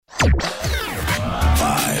5, 4,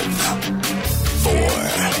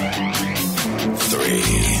 3,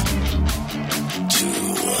 2,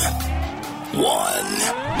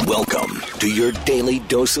 1. Welcome to your daily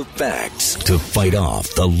dose of facts to fight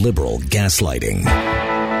off the liberal gaslighting.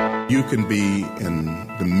 You can be in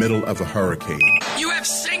the middle of a hurricane. You have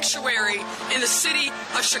sanctuary in the city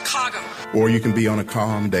of Chicago. Or you can be on a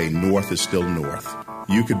calm day. North is still north.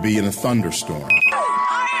 You could be in a thunderstorm.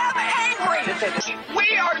 I am angry.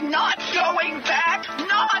 We are not going back.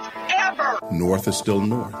 Not ever. North is still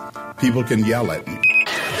north. People can yell at you.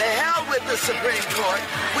 The hell with the Supreme Court.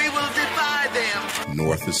 We will defy them.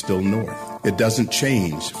 North is still north. It doesn't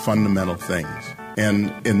change fundamental things.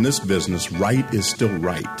 And in this business, right is still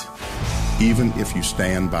right, even if you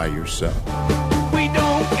stand by yourself. We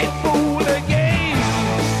don't get fooled again.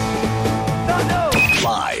 No.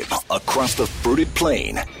 Live across the fruited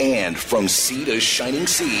plain and from sea to shining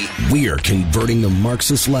sea, we're converting the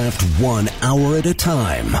Marxist left 1 hour at a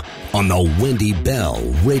time on the Wendy Bell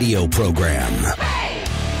radio program.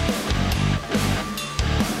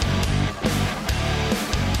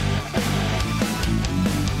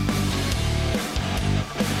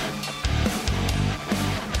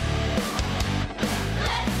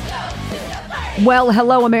 Well,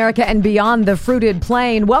 hello, America, and beyond the fruited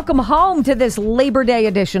plain. Welcome home to this Labor Day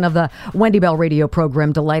edition of the Wendy Bell radio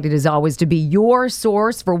program. Delighted, as always, to be your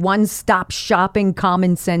source for one-stop shopping,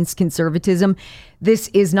 common sense conservatism. This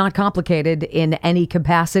is not complicated in any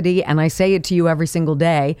capacity, and I say it to you every single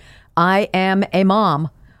day. I am a mom.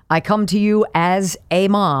 I come to you as a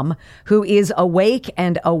mom who is awake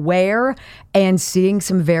and aware and seeing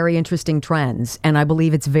some very interesting trends. And I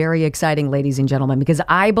believe it's very exciting, ladies and gentlemen, because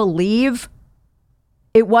I believe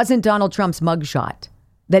it wasn't Donald Trump's mugshot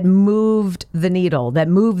that moved the needle, that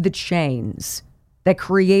moved the chains, that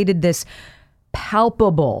created this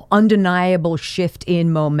palpable, undeniable shift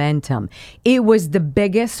in momentum. It was the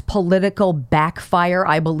biggest political backfire,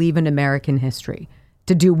 I believe, in American history,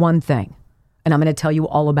 to do one thing. And I'm going to tell you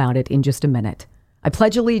all about it in just a minute. I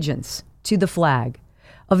pledge allegiance to the flag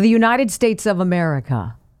of the United States of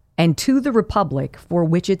America and to the republic for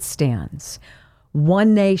which it stands,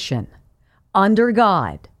 one nation, under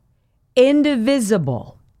God,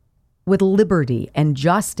 indivisible, with liberty and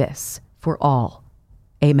justice for all.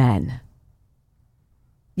 Amen.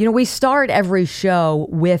 You know, we start every show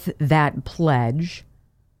with that pledge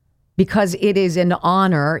because it is an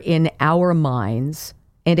honor in our minds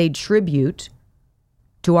and a tribute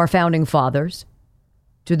to our founding fathers,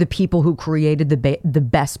 to the people who created the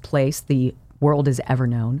best place the world has ever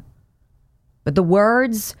known. But the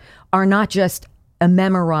words are not just a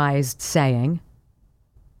memorized saying.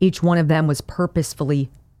 Each one of them was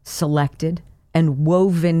purposefully selected and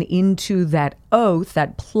woven into that oath,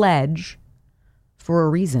 that pledge, for a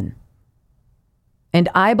reason. And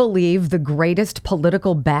I believe the greatest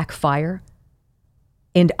political backfire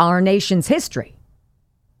in our nation's history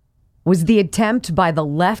was the attempt by the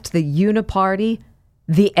left, the uniparty,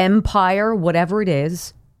 the empire, whatever it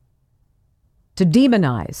is, to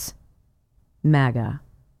demonize MAGA.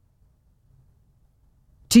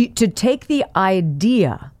 To take the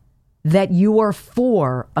idea that you are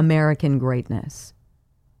for American greatness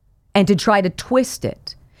and to try to twist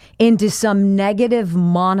it into some negative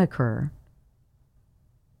moniker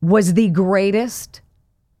was the greatest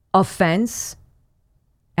offense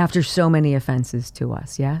after so many offenses to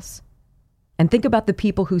us, yes? And think about the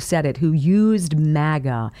people who said it, who used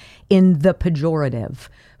MAGA in the pejorative,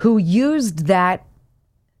 who used that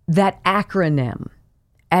acronym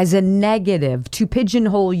as a negative to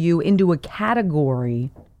pigeonhole you into a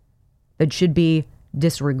category that should be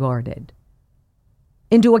disregarded,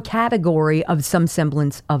 into a category of some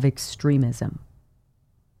semblance of extremism,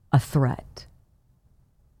 a threat.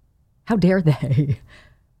 How dare they,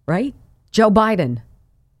 right? Joe Biden,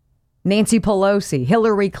 Nancy Pelosi,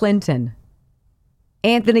 Hillary Clinton,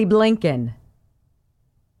 Anthony Blinken,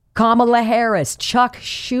 Kamala Harris, Chuck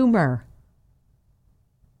Schumer,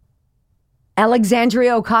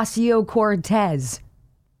 Alexandria Ocasio-Cortez,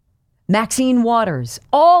 Maxine Waters,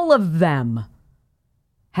 all of them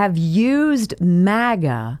have used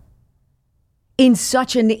MAGA in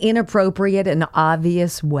such an inappropriate and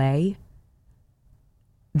obvious way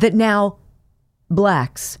that now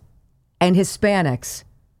blacks and Hispanics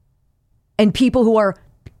and people who are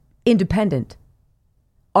independent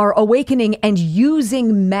are awakening and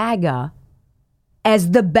using MAGA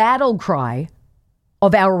as the battle cry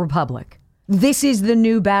of our republic. This is the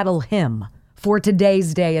new battle hymn for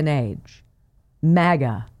today's day and age.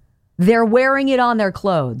 MAGA. They're wearing it on their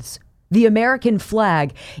clothes. The American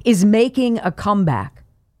flag is making a comeback.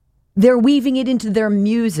 They're weaving it into their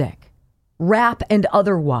music, rap and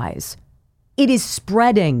otherwise. It is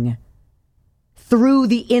spreading through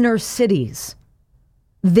the inner cities.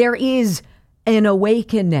 There is an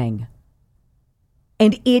awakening,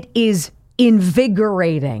 and it is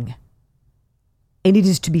invigorating, and it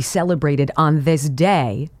is to be celebrated on this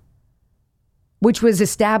day, which was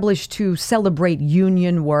established to celebrate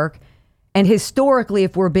union work, and historically,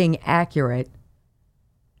 if we're being accurate,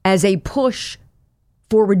 as a push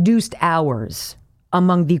for reduced hours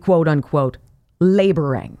among the quote-unquote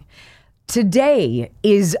laboring. Today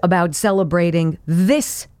is about celebrating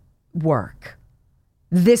this work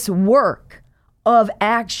of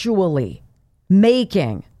actually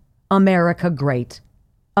making America great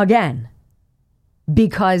again,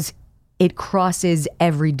 because it crosses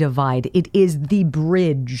every divide. It is the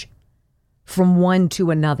bridge from one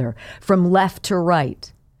to another, from left to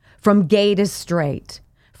right, from gay to straight,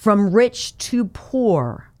 from rich to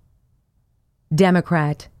poor,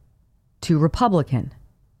 Democrat to Republican.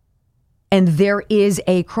 And there is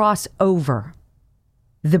a crossover.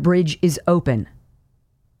 The bridge is open,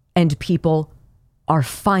 and people are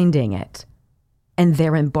finding it, and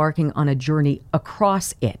they're embarking on a journey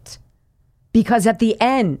across it. Because at the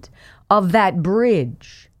end of that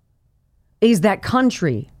bridge is that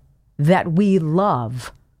country that we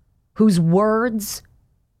love, whose words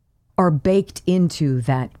are baked into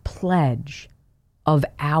that pledge of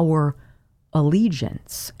our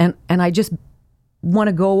allegiance. And I just want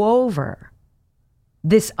to go over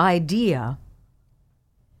this idea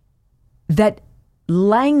that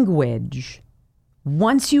language,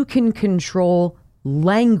 once you can control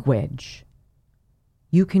language,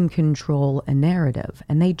 you can control a narrative.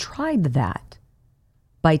 And they tried that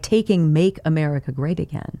by taking Make America Great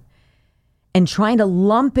Again and trying to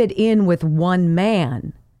lump it in with one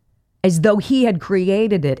man as though he had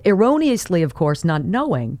created it, erroneously, of course, not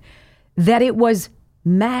knowing that it was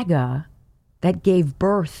MAGA that gave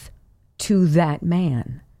birth to that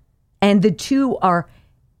man. And the two are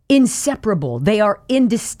inseparable. They are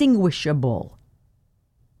indistinguishable.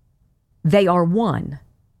 They are one.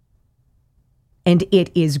 And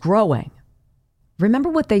it is growing. Remember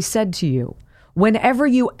what they said to you. Whenever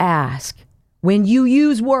you ask, when you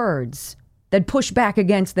use words that push back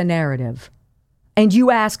against the narrative, and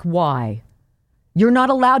you ask why, you're not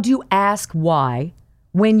allowed to ask why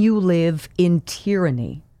when you live in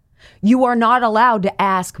tyranny. You are not allowed to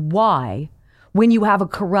ask why when you have a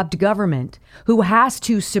corrupt government who has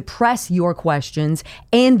to suppress your questions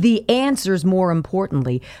and the answers, more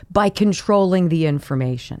importantly, by controlling the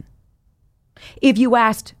information. If you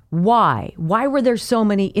asked why were there so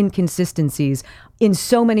many inconsistencies in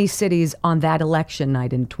so many cities on that election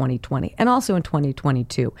night in 2020 and also in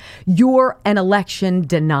 2022, you're an election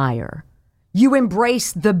denier. You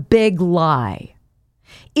embrace the big lie.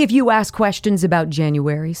 If you ask questions about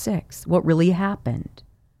January 6th, what really happened,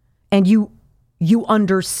 and you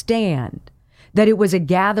understand that it was a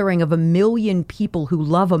gathering of 1 million people who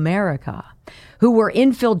love America, who were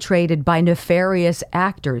infiltrated by nefarious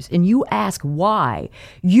actors, and you ask why,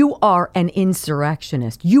 you are an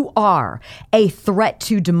insurrectionist. You are a threat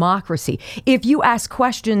to democracy. If you ask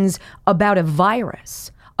questions about a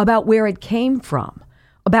virus, about where it came from,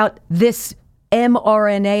 about this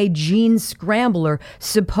mRNA gene scrambler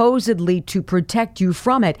supposedly to protect you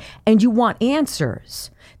from it, and you want answers,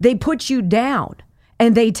 they put you down.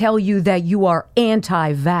 And they tell you that you are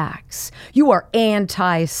anti-vax. You are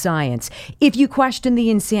anti-science. If you question the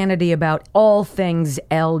insanity about all things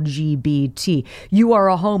LGBT, you are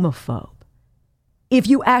a homophobe. If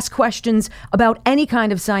you ask questions about any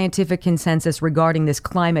kind of scientific consensus regarding this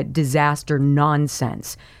climate disaster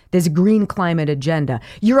nonsense, this green climate agenda,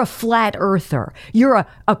 you're a flat earther. You're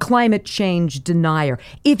a climate change denier.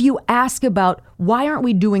 If you ask about why aren't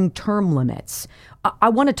we doing term limits, I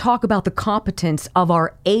want to talk about the competence of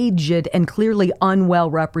our aged and clearly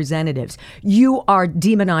unwell representatives. You are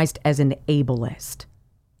demonized as an ableist.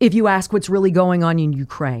 If you ask what's really going on in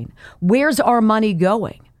Ukraine, where's our money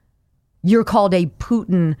going? You're called a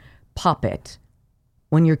Putin puppet.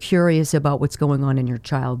 When you're curious about what's going on in your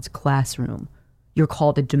child's classroom, you're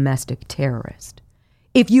called a domestic terrorist.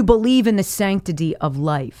 If you believe in the sanctity of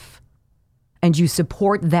life and you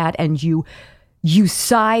support that and you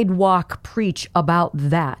sidewalk preach about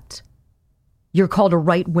that, you're called a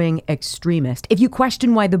right-wing extremist. If you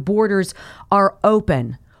question why the borders are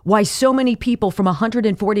open, why so many people from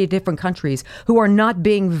 140 different countries who are not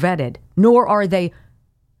being vetted, nor are they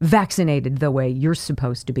vaccinated the way you're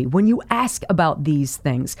supposed to be, when you ask about these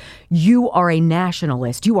things, you are a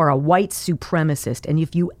nationalist, you are a white supremacist. And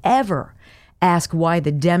if you ever ask why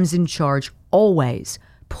the Dems in charge always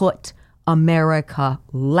put America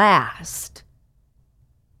last,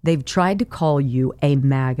 they've tried to call you a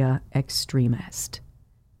MAGA extremist.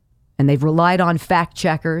 And they've relied on fact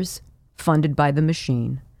checkers funded by the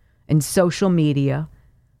machine and social media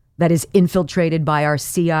that is infiltrated by our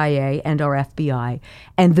CIA and our FBI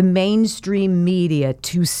and the mainstream media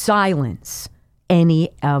to silence any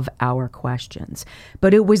of our questions.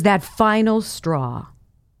 But it was that final straw,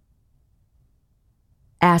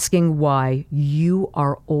 asking why you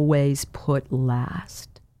are always put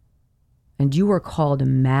last. And you were called a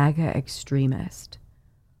MAGA extremist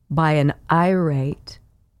by an irate,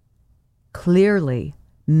 clearly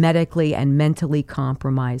medically and mentally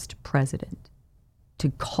compromised president to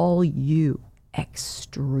call you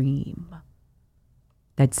extreme,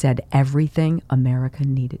 that said everything America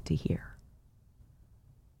needed to hear.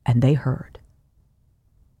 And they heard.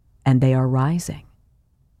 And they are rising.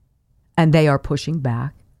 And they are pushing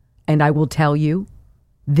back. And I will tell you,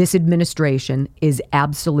 this administration is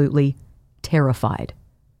absolutely terrified.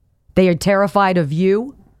 They are terrified of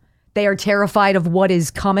you. They are terrified of what is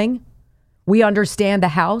coming. We understand the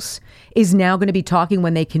House is now going to be talking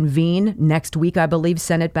when they convene next week, I believe.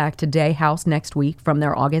 Senate back today, House next week from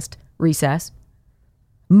their August recess.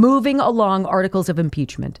 Moving along articles of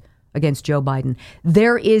impeachment against Joe Biden.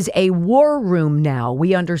 There is a war room now,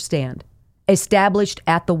 we understand, established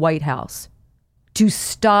at the White House to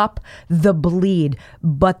stop the bleed,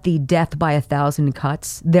 but the death by 1,000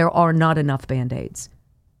 cuts. There are not enough Band-Aids.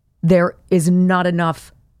 There is not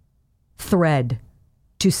enough thread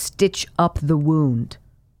to stitch up the wound.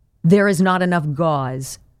 There is not enough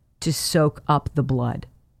gauze to soak up the blood,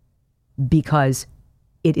 because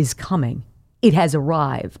it is coming. It has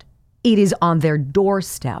arrived. It is on their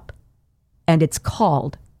doorstep, and it's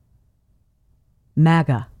called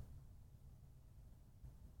MAGA.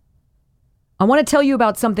 I want to tell you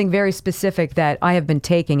about something very specific that I have been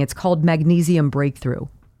taking. It's called Magnesium Breakthrough.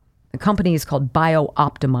 The company is called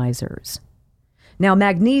BioOptimizers. Now,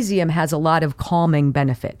 magnesium has a lot of calming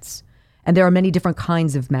benefits, and there are many different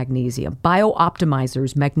kinds of magnesium.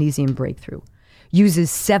 BioOptimizers Magnesium Breakthrough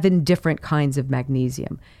uses 7 different kinds of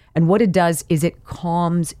magnesium. And what it does is it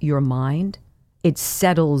calms your mind. It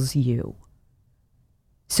settles you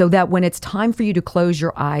so that when it's time for you to close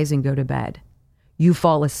your eyes and go to bed, you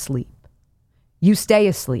fall asleep. You stay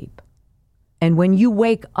asleep. And when you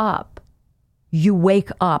wake up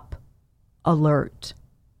alert,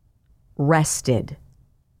 rested,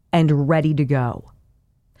 and ready to go.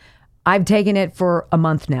 I've taken it for a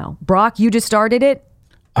month now. Brock, you just started it?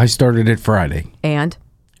 I started it Friday. And?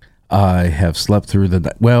 I have slept through the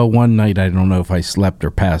night. Well, one night I don't know if I slept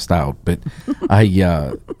or passed out, but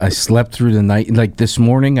I slept through the night. Like this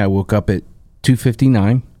morning, I woke up at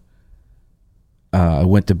 2:59. I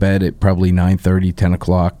went to bed at probably 9:30, 10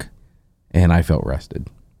 o'clock, and I felt rested.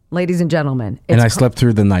 Ladies and gentlemen. And I slept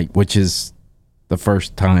through the night, which is the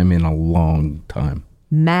first time in a long time.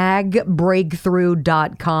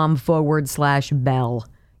 magbreakthrough.com/bell.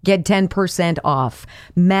 Get 10% off.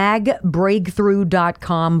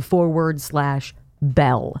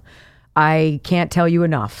 magbreakthrough.com/bell. I can't tell you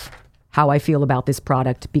enough how I feel about this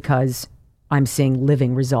product because I'm seeing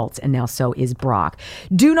living results, and now so is Brock.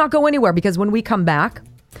 Do not go anywhere, because when we come back,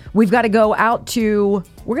 we're going to go out to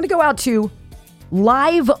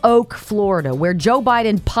Live Oak, Florida, where Joe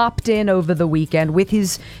Biden popped in over the weekend with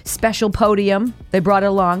his special podium. They brought it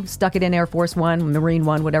along, stuck it in Air Force One, Marine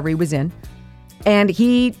One, whatever he was in. And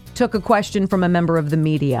he took a question from a member of the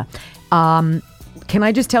media. Can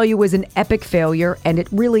I just tell you, it was an epic failure, and it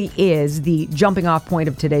really is the jumping off point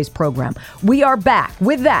of today's program. We are back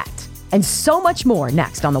with that and so much more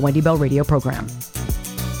next on the Wendy Bell Radio program.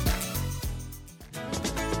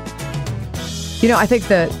 You know, I think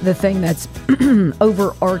the thing that's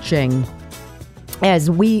overarching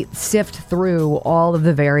as we sift through all of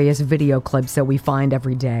the various video clips that we find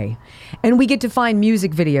every day, and we get to find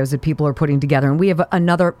music videos that people are putting together, and we have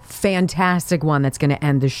another fantastic one that's going to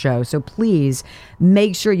end the show. So please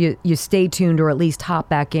make sure you stay tuned, or at least hop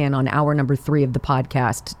back in on hour number 3 of the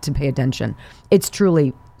podcast to pay attention. It's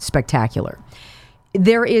truly spectacular.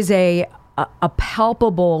 There is a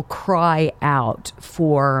palpable cry out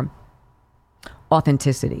for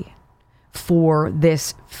authenticity, for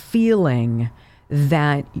this feeling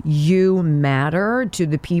that you matter to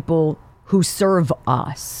the people who serve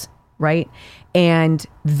us, right? And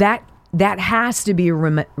that has to be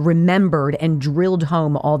remembered and drilled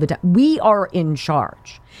home all the time. We are in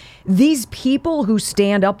charge. These people who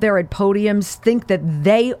stand up there at podiums think that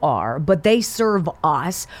they are, but they serve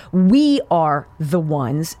us. We are the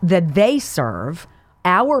ones that they serve,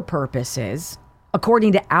 our purposes,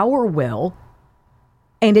 according to our will.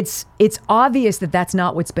 And it's obvious that that's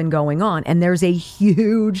not what's been going on. And there's a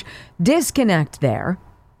huge disconnect there.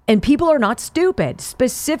 And people are not stupid,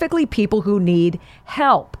 specifically people who need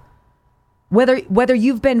help. Whether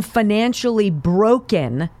you've been financially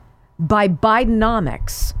broken by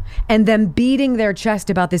Bidenomics and them beating their chest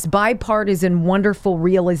about this bipartisan, wonderful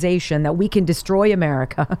realization that we can destroy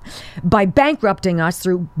America by bankrupting us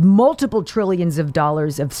through multiple trillions of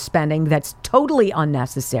dollars of spending that's totally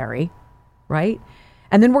unnecessary, right?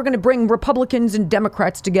 And then we're going to bring Republicans and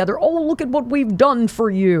Democrats together. Oh, look at what we've done for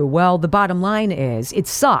you. Well, the bottom line is it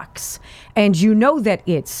sucks. And you know that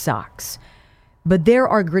it sucks. But there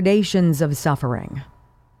are gradations of suffering.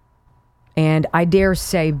 And I dare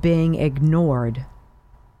say being ignored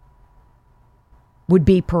would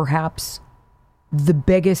be perhaps the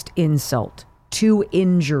biggest insult to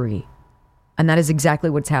injury. And that is exactly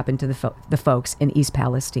what's happened to the folks in East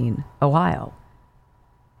Palestine, Ohio.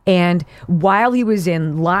 And while he was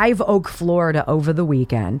in Live Oak, Florida over the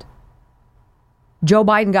weekend, Joe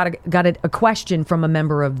Biden got a question from a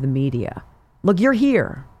member of the media. Look, you're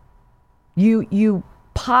here. You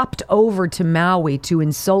popped over to Maui to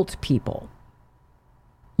insult people.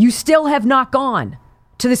 You still have not gone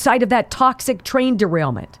to the site of that toxic train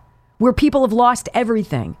derailment where people have lost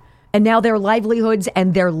everything. And now their livelihoods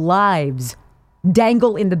and their lives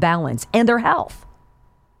dangle in the balance, and their health.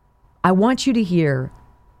 I want you to hear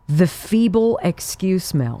the feeble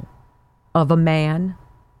excuse mill of a man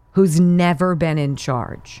who's never been in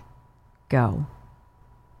charge. Go.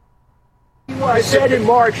 I said in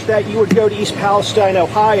March that you would go to East Palestine,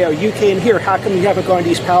 Ohio. You came here. How come you haven't gone to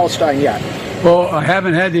East Palestine yet? Well, I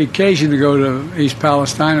haven't had the occasion to go to East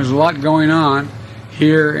Palestine. There's a lot going on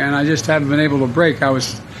here, and I just haven't been able to break. I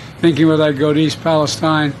was thinking whether I'd go to East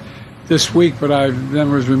Palestine this week, but I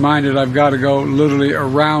then was reminded I've got to go literally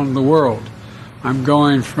around the world. I'm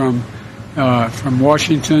going from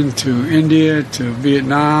Washington to India to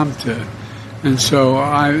Vietnam and so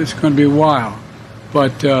it's going to be a while.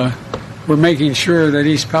 But we're making sure that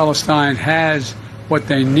East Palestine has what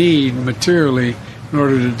they need materially in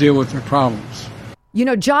order to deal with their problems. You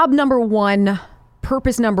know, job number one,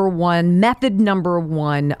 purpose number one, method number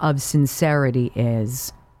one of sincerity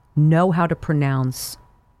is know how to pronounce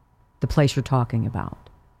the place you're talking about.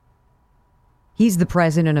 He's the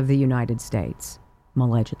president of the United States,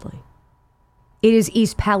 allegedly. It is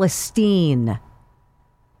East Palestine.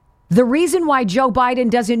 The reason why Joe Biden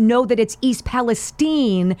doesn't know that it's East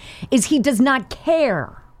Palestine is he does not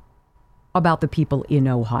care about the people in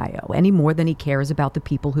Ohio any more than he cares about the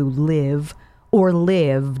people who live or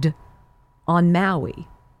lived on Maui.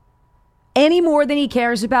 Any more than he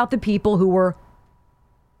cares about the people who were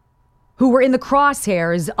in the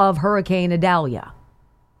crosshairs of Hurricane Idalia.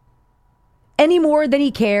 Any more than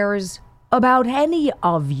he cares about any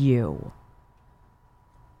of you.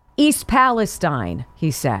 East Palestine,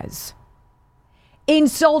 he says.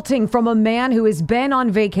 Insulting from a man who has been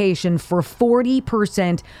on vacation for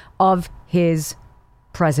 40% of his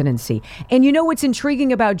presidency. And you know what's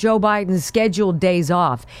intriguing about Joe Biden's scheduled days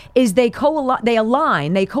off is they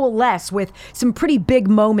coalesce with some pretty big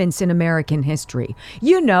moments in American history.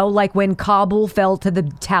 You know, like when Kabul fell to the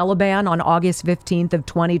Taliban on August 15th of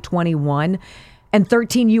 2021 and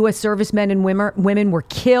 13 U.S. servicemen and women were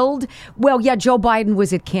killed. Well, yeah, Joe Biden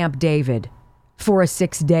was at Camp David for a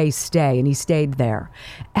 6-day stay, and he stayed there.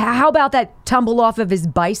 How about that tumble off of his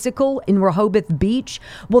bicycle in Rehoboth Beach?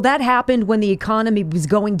 Well, that happened when the economy was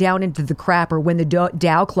going down into the crapper, when the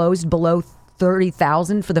Dow closed below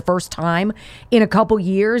 30,000 for the first time in a couple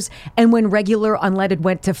years, and when regular unleaded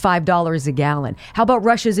went to $5 a gallon. How about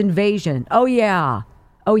Russia's invasion? Oh, yeah.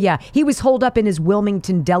 He was holed up in his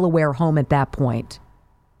Wilmington, Delaware home at that point.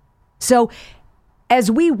 So, as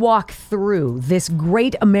we walk through this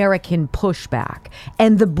great American pushback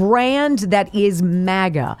and the brand that is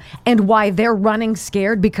MAGA and why they're running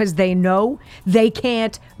scared because they know they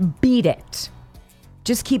can't beat it,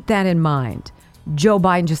 just keep that in mind. Joe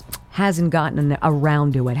Biden just hasn't gotten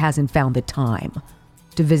around to it, hasn't found the time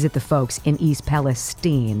to visit the folks in East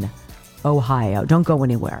Palestine, Ohio. Don't go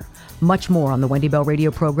anywhere. Much more on the Wendy Bell radio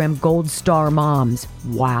program, Gold Star Moms.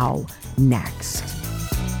 Wow. Next.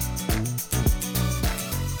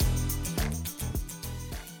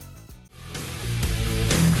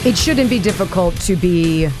 It shouldn't be difficult to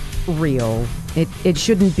be real. It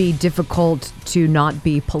shouldn't be difficult to not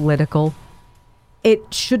be political.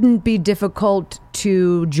 It shouldn't be difficult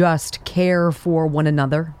to just care for one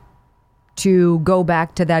another, to go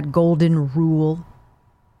back to that golden rule.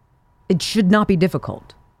 It should not be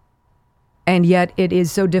difficult. And yet it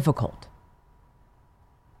is so difficult.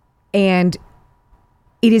 And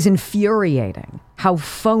it is infuriating how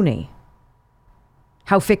phony,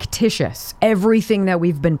 how fictitious everything that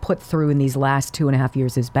we've been put through in these last 2.5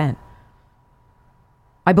 years has been.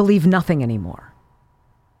 I believe nothing anymore.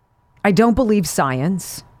 I don't believe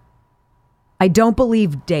science. I don't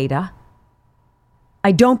believe data.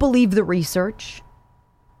 I don't believe the research.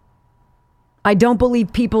 I don't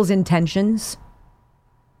believe people's intentions.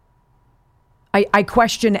 I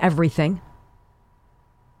question everything.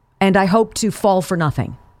 And I hope to fall for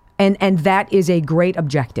nothing. And that is a great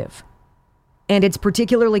objective. And it's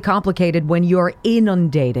particularly complicated when you're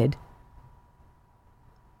inundated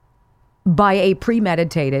by a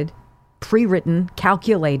premeditated, pre-written,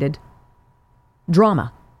 calculated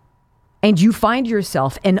drama. And you find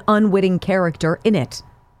yourself an unwitting character in it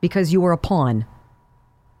because you are a pawn.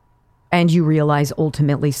 And you realize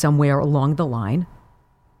ultimately somewhere along the line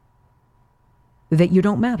that you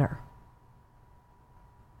don't matter.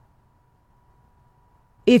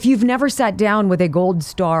 If you've never sat down with a Gold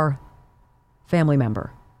Star family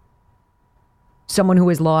member, someone who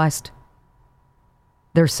has lost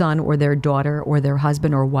their son or their daughter or their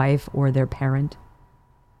husband or wife or their parent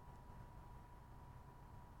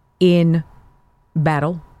in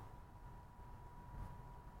battle,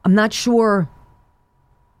 I'm not sure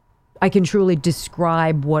I can truly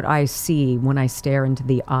describe what I see when I stare into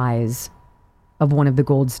the eyes of one of the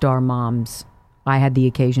Gold Star moms I had the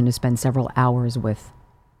occasion to spend several hours with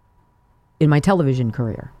in my television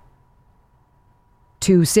career.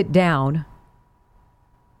 To sit down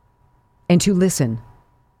and to listen,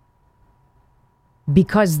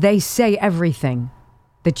 because they say everything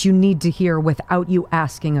that you need to hear without you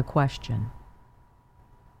asking a question.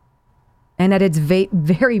 And at its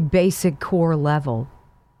very basic core level,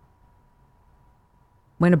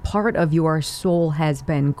 when a part of your soul has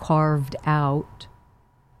been carved out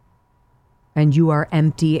and you are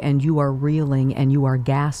empty and you are reeling and you are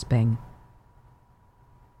gasping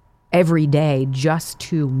every day just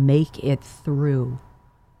to make it through,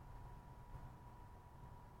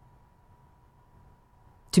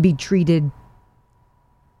 to be treated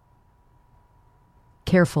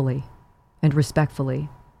carefully and respectfully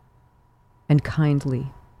and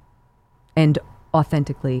kindly and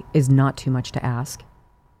authentically is not too much to ask.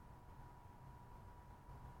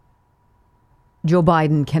 Joe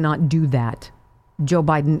Biden cannot do that. Joe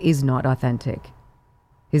Biden is not authentic.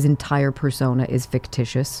 His entire persona is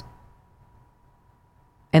fictitious.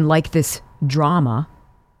 And like this drama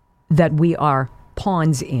that we are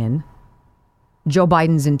pawns in, Joe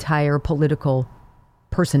Biden's entire political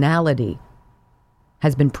personality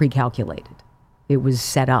has been pre-calculated. It was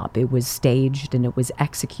set up, it was staged, and it was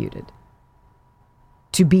executed.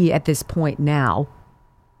 To be at this point now,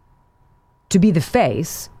 to be the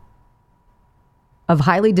face of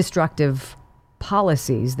highly destructive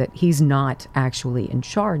policies that he's not actually in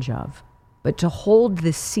charge of, but to hold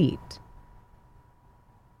the seat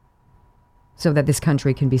so that this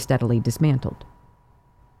country can be steadily dismantled.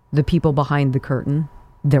 The people behind the curtain,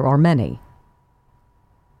 there are many.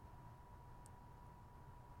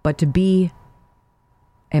 But to be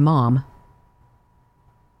a mom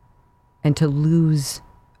and to lose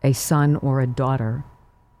a son or a daughter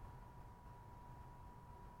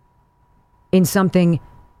in something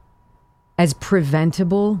as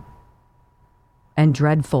preventable and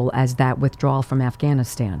dreadful as that withdrawal from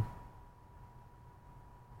Afghanistan,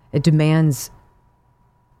 it demands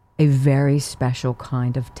a very special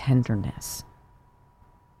kind of tenderness.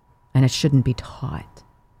 And it shouldn't be taught.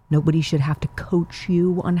 Nobody should have to coach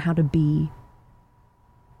you on how to be,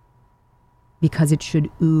 because it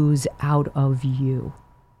should ooze out of you.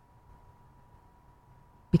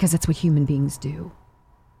 Because that's what human beings do.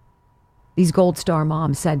 These Gold Star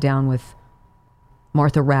moms sat down with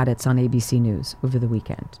Martha Raddatz on ABC News over the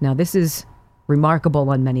weekend. Now, this is remarkable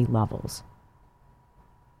on many levels.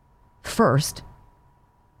 First,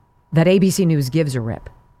 that ABC News gives a rip.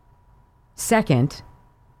 Second,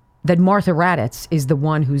 that Martha Raddatz is the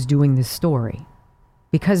one who's doing this story.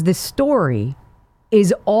 Because this story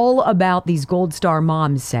is all about these Gold Star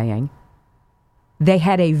moms saying they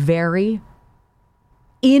had a very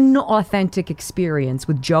inauthentic experience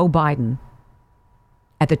with Joe Biden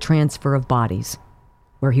at the transfer of bodies,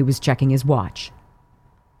 where he was checking his watch.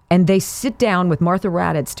 And they sit down with Martha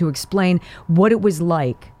Raddatz to explain what it was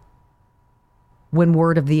like when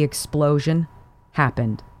word of the explosion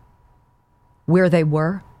happened, where they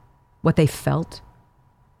were, what they felt,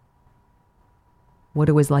 what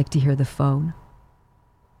it was like to hear the phone,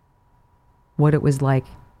 what it was like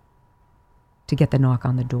to get the knock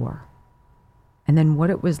on the door, and then what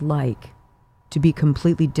it was like to be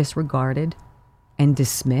completely disregarded and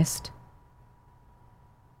dismissed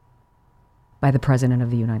by the President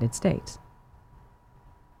of the United States.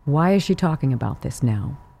 Why is she talking about this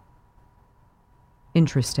now?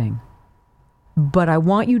 Interesting. But I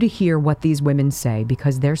want you to hear what these women say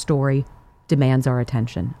because their story demands our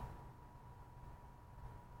attention.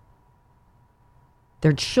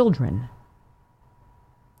 Their children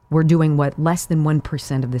were doing what less than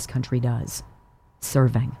 1% of this country does,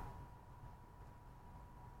 serving.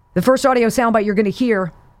 The first audio soundbite you're going to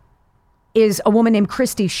hear is a woman named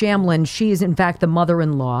Christy Shamblin. She is, in fact, the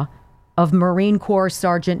mother-in-law of Marine Corps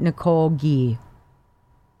Sergeant Nicole Gee.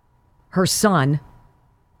 Her son,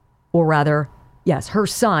 or rather, yes, her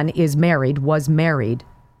son was married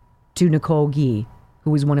to Nicole Gee,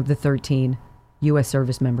 who was one of the 13 U.S.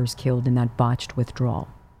 service members killed in that botched withdrawal.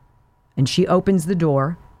 And she opens the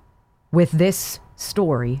door with this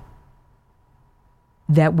story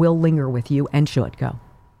that will linger with you and should go.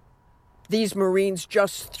 These Marines,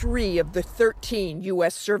 just 3 of the 13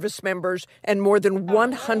 U.S. service members and more than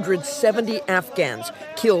 170 Afghans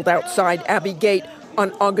killed outside Abbey Gate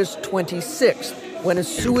on August 26th when a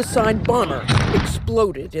suicide bomber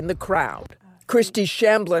exploded in the crowd. Christy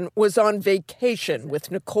Shamblin was on vacation with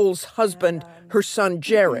Nicole's husband, her son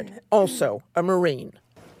Jared, also a Marine.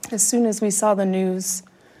 As soon as we saw the news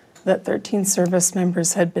that 13 service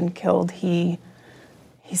members had been killed, he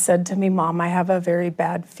said to me, "Mom, I have a very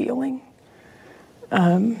bad feeling."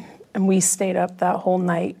 And we stayed up that whole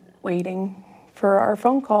night waiting for our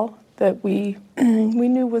phone call that we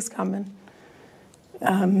knew was coming.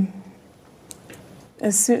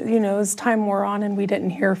 As soon, as time wore on and we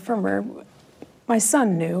didn't hear from her, my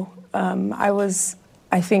son knew. I was,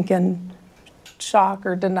 I think, in shock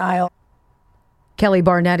or denial. Kelly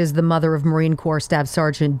Barnett is the mother of Marine Corps Staff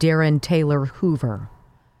Sergeant Darren Taylor Hoover.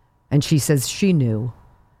 And she says she knew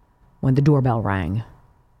when the doorbell rang.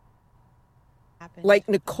 Like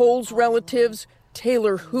Nicole's relatives,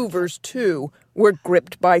 Taylor Hoover's too were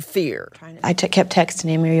gripped by fear. I kept texting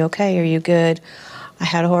him, "Are you okay? Are you good?" I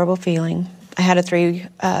had a horrible feeling. I had a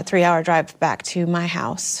three-hour drive back to my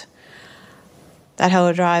house. That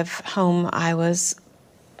whole drive home, I was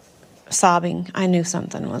sobbing. I knew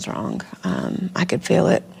something was wrong. I could feel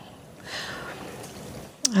it.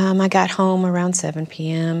 I got home around 7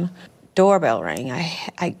 p.m. Doorbell rang.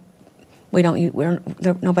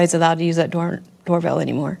 Nobody's allowed to use that doorbell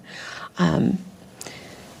anymore.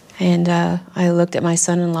 And I looked at my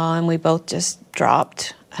son-in-law, and we both just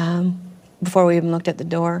dropped. Before we even looked at the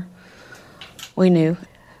door, we knew.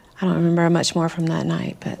 I don't remember much more from that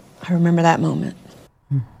night, but I remember that moment.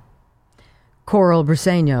 Coral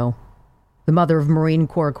Briseño, the mother of Marine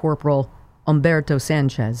Corps Corporal Humberto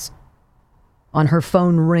Sanchez, on her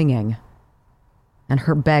phone ringing and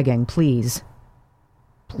her begging, please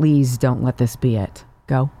don't let this be it.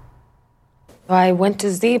 Go. I went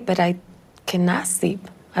to sleep, but I cannot sleep.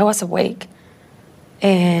 I was awake.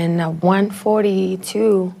 And at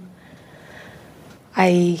 1:42, I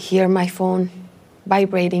hear my phone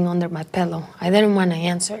vibrating under my pillow. I didn't want to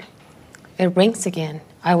answer. It rings again.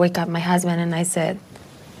 I wake up my husband and I said,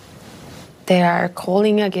 "They are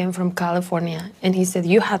calling again from California." And he said,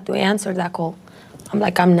 "You have to answer that call." I'm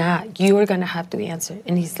like, "I'm not. You are going to have to answer."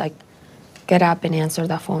 And he's like, "Get up and answer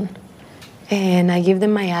that phone." And I give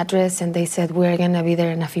them my address and they said, "We're going to be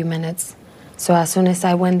there in a few minutes." So as soon as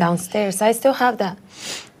I went downstairs, I still have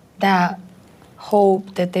that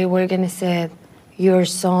hope that they were going to say, "Your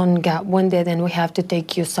son got wounded and we have to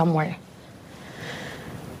take you somewhere."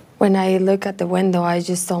 When I look at the window, I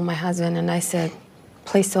just told my husband and I said,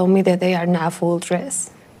 "Please tell me that they are not full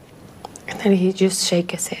dress." And then he just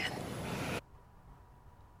shook his head.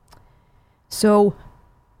 So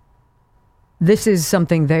this is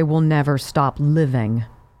something they will never stop living.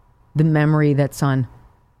 The memory that's on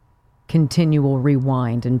continual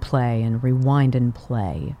rewind and play and rewind and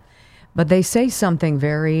play. But they say something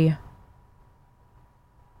very...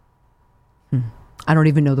 I don't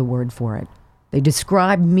even know the word for it. They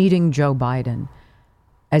described meeting Joe Biden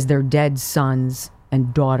as their dead sons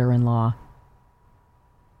and daughter-in-law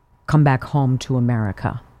come back home to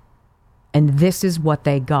America. And this is what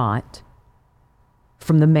they got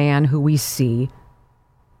from the man who we see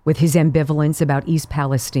with his ambivalence about East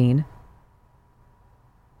Palestine,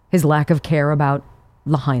 his lack of care about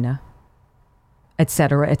Lahaina,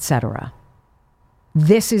 etc., etc.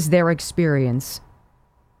 This is their experience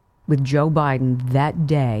with Joe Biden that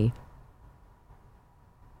day.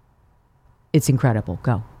 It's incredible.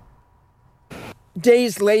 Go.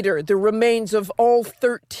 Days later, the remains of all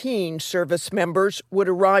 13 service members would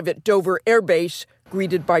arrive at Dover Air Base,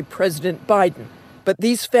 greeted by President Biden. But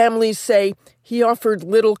these families say he offered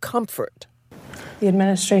little comfort. The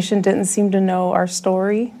administration didn't seem to know our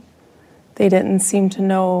story. They didn't seem to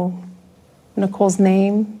know Nicole's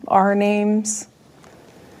name, our names.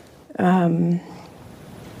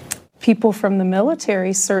 people from the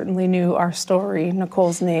military certainly knew our story,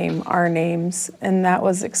 Nicole's name, our names, and that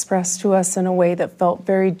was expressed to us in a way that felt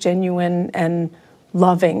very genuine and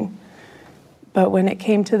loving. But when it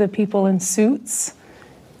came to the people in suits,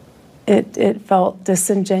 it felt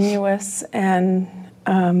disingenuous and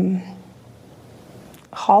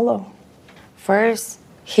hollow. First,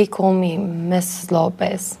 he called me Mrs.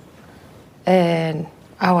 Lopez, and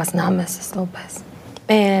I was not Mrs. Lopez.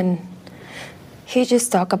 And he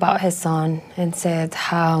just talked about his son and said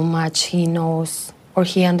how much he knows or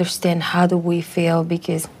he understands how do we feel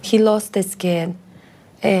because he lost his kid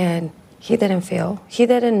and he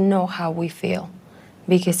didn't know how we feel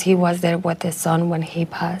because he was there with his son when he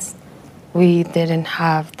passed. We didn't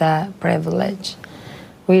have that privilege.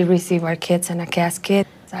 We receive our kids in a casket.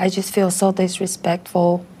 I just feel so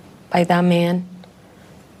disrespectful by that man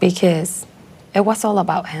because it was all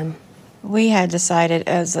about him. We had decided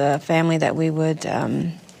as a family that we would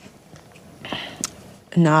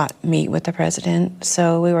not meet with the president.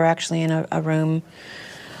 So we were actually in a room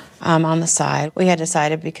on the side. We had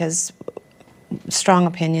decided because strong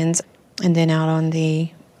opinions, and then out on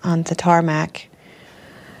the tarmac,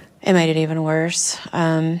 it made it even worse.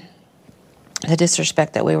 The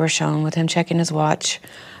disrespect that we were shown with him checking his watch,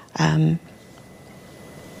 not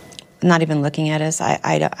even looking at us.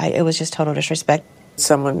 It was just total disrespect.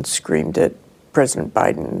 Someone screamed at President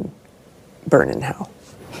Biden, "Burn in hell."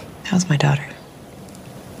 That was my daughter.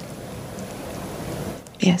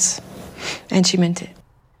 Yes, and she meant it.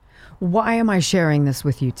 Why am I sharing this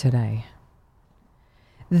with you today?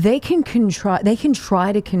 They can try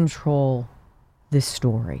to control this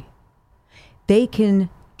story. They can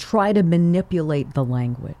try to manipulate the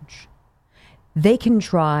language. They can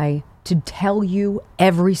try to tell you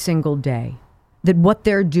every single day that what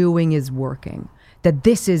they're doing is working, that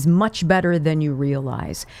this is much better than you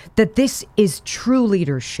realize, that this is true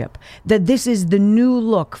leadership, that this is the new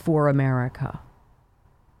look for America.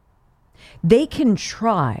 They can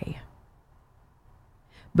try,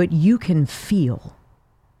 but you can feel.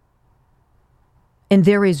 And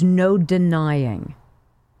there is no denying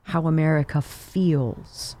how America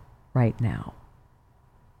feels right now.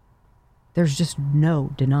 There's just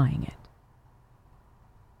no denying it.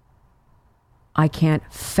 I can't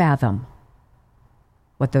fathom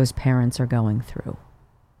what those parents are going through.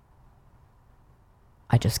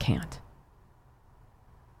 I just can't.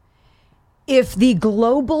 If the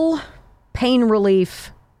global pain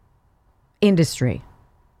relief industry,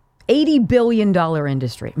 $80 billion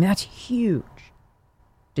industry, I mean, that's huge.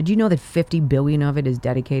 Did you know that 50 billion of it is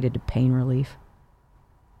dedicated to pain relief?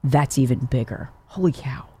 That's even bigger. Holy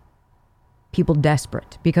cow. People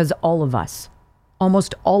desperate because all of us,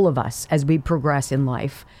 almost all of us, as we progress in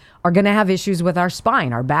life, are going to have issues with our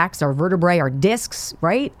spine, our backs, our vertebrae, our discs,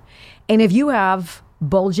 right? And if you have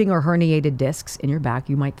bulging or herniated discs in your back,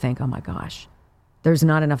 you might think, oh my gosh, there's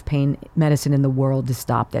not enough pain medicine in the world to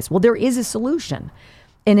stop this. Well, there is a solution.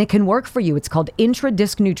 And it can work for you. It's called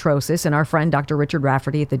intradisc neutrosis. And our friend, Dr. Richard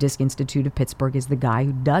Rafferty at the Disc Institute of Pittsburgh, is the guy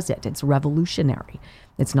who does it. It's revolutionary.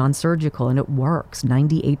 It's non-surgical and it works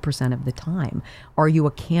 98% of the time. Are you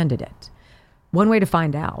a candidate? One way to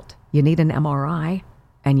find out, you need an MRI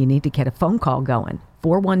and you need to get a phone call going.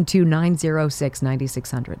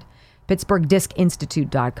 412-906-9600.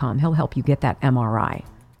 PittsburghDiscInstitute.com. He'll help you get that MRI.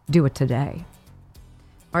 Do it today.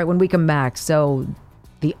 All right, when we come back, so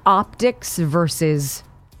the optics versus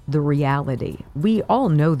the reality. We all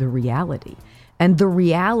know the reality. And the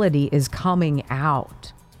reality is coming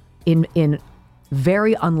out in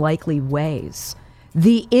very unlikely ways.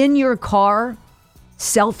 The in your car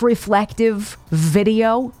self-reflective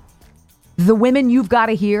video, the women you've got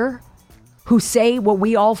to hear who say what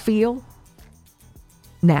we all feel.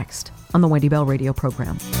 Next on the Wendy Bell radio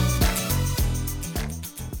program.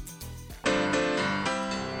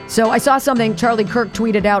 So I saw something Charlie Kirk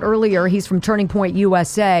tweeted out earlier. He's from Turning Point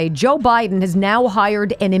USA. Joe Biden has now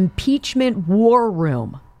hired an impeachment war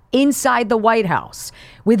room inside the White House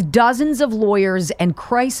with dozens of lawyers and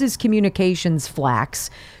crisis communications flacks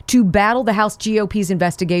to battle the House GOP's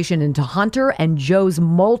investigation into Hunter and Joe's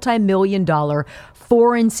multi-million-dollar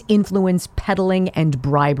foreign influence peddling and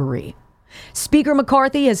bribery. Speaker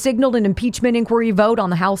McCarthy has signaled an impeachment inquiry vote on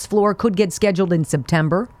the House floor could get scheduled in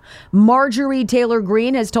September. Marjorie Taylor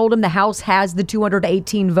Greene has told him the House has the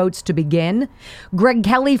 218 votes to begin. Greg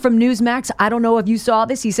Kelly from Newsmax, I don't know if you saw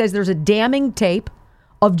this. He says there's a damning tape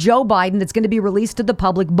of Joe Biden that's going to be released to the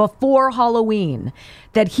public before Halloween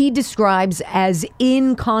that he describes as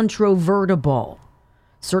incontrovertible.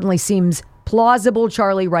 Certainly seems plausible,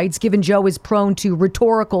 Charlie writes, given Joe is prone to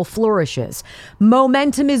rhetorical flourishes.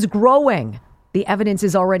 Momentum is growing The evidence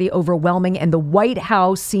is already overwhelming, and the White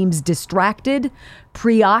House seems distracted,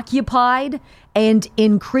 preoccupied, and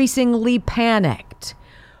increasingly panicked.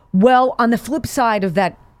 Well, on the flip side of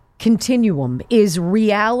that continuum is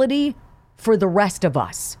reality for the rest of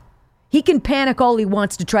us. He can panic all he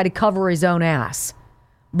wants to try to cover his own ass.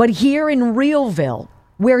 But here in Realville,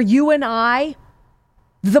 where you and I,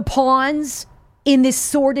 the pawns in this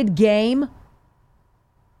sordid game,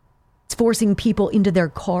 it's forcing people into their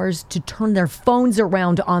cars to turn their phones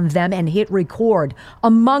around on them and hit record.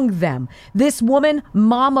 Among them, this woman,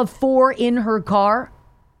 mom of 4 in her car,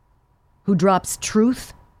 who drops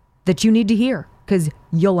truth that you need to hear because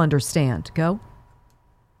you'll understand. Go.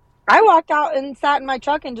 I walked out and sat in my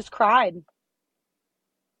truck and just cried.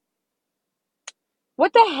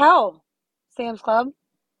 What the hell, Sam's Club?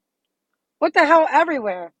 What the hell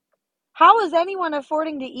everywhere? How is anyone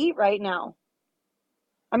affording to eat right now?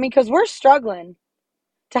 I mean, because we're struggling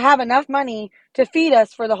to have enough money to feed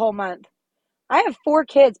us for the whole month. I have 4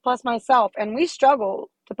 kids plus myself, and we struggle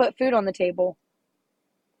to put food on the table.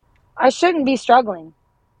 I shouldn't be struggling.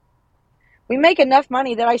 We make enough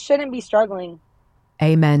money that I shouldn't be struggling.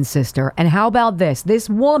 Amen, sister. And how about this? This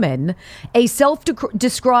woman, a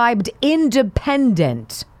self-described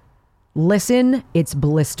independent. Listen, it's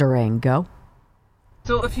blistering. Go.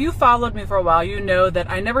 So if you followed me for a while, you know that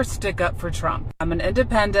I never stick up for Trump. I'm an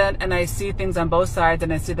independent and I see things on both sides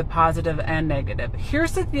and I see the positive and negative.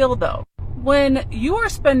 Here's the deal though. When you are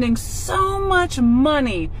spending so much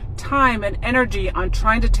money, time, and energy on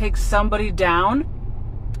trying to take somebody down,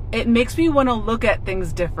 it makes me want to look at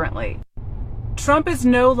things differently. Trump is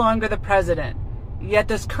no longer the president, yet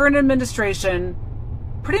this current administration,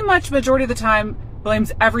 pretty much majority of the time,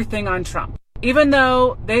 blames everything on Trump, even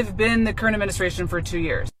though they've been the current administration for 2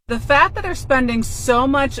 years. The fact that they're spending so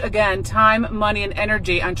much, again, time, money, and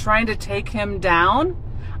energy on trying to take him down,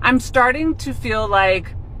 I'm starting to feel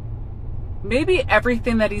like maybe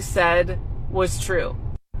everything that he said was true.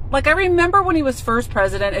 Like, I remember when he was first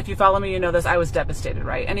president, if you follow me, you know this, I was devastated,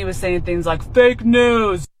 right? And he was saying things like fake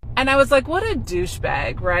news. And I was like, what a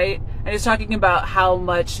douchebag, right? And he was talking about how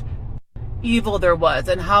much evil there was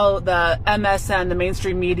and how the MSN, the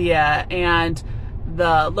mainstream media, and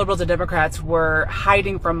the liberals and Democrats were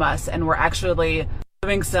hiding from us and were actually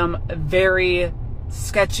doing some very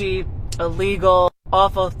sketchy, illegal,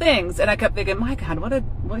 awful things. And I kept thinking, my God,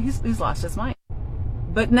 he's lost his mind.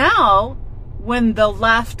 But now, when the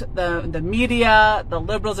left, the media, the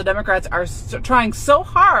liberals and Democrats are trying so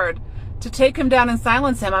hard to take him down and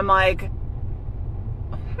silence him, I'm like,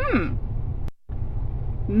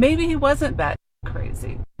 maybe he wasn't that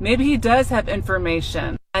crazy. Maybe he does have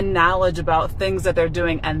information and knowledge about things that they're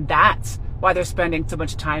doing, and that's why they're spending so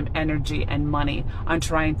much time, energy, and money on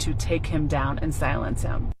trying to take him down and silence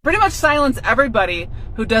him. Pretty much silence everybody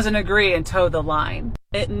who doesn't agree and toe the line.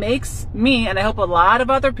 It makes me, and I hope a lot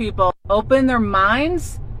of other people, open their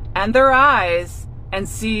minds and their eyes and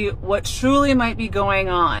see what truly might be going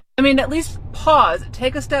on. I mean, at least pause,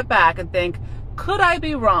 take a step back and think, could I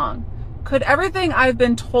be wrong? Could everything I've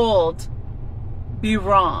been told be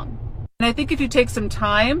wrong? And I think if you take some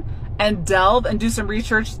time and delve and do some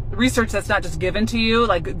research that's not just given to you,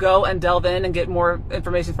 like go and delve in and get more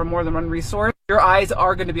information from more than one resource, your eyes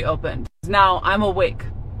are going to be opened. Now I'm awake,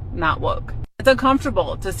 not woke. It's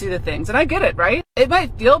uncomfortable to see the things, and I get it, right? It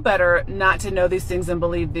might feel better not to know these things and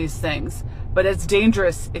believe these things, but it's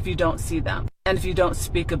dangerous if you don't see them and if you don't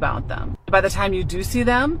speak about them. By the time you do see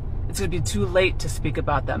them, it's going to be too late to speak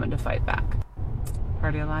about them and to fight back.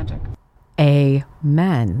 Party of logic.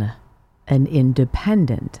 Amen. An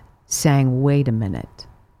independent saying, wait a minute.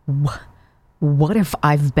 What if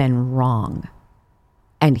I've been wrong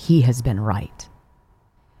and he has been right?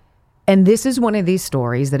 And this is one of these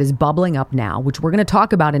stories that is bubbling up now, which we're going to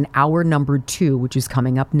talk about in hour number 2, which is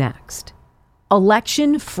coming up next.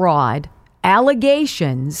 Election fraud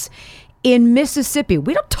allegations in Mississippi.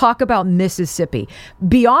 We don't talk about Mississippi.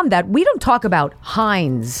 Beyond that, we don't talk about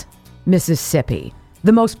Hines, Mississippi,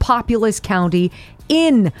 the most populous county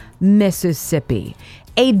in Mississippi.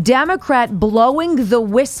 A Democrat blowing the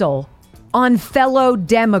whistle on fellow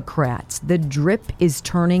Democrats. The drip is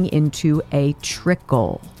turning into a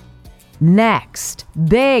trickle. Next,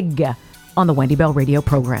 big on the Wendy Bell radio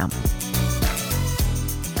program.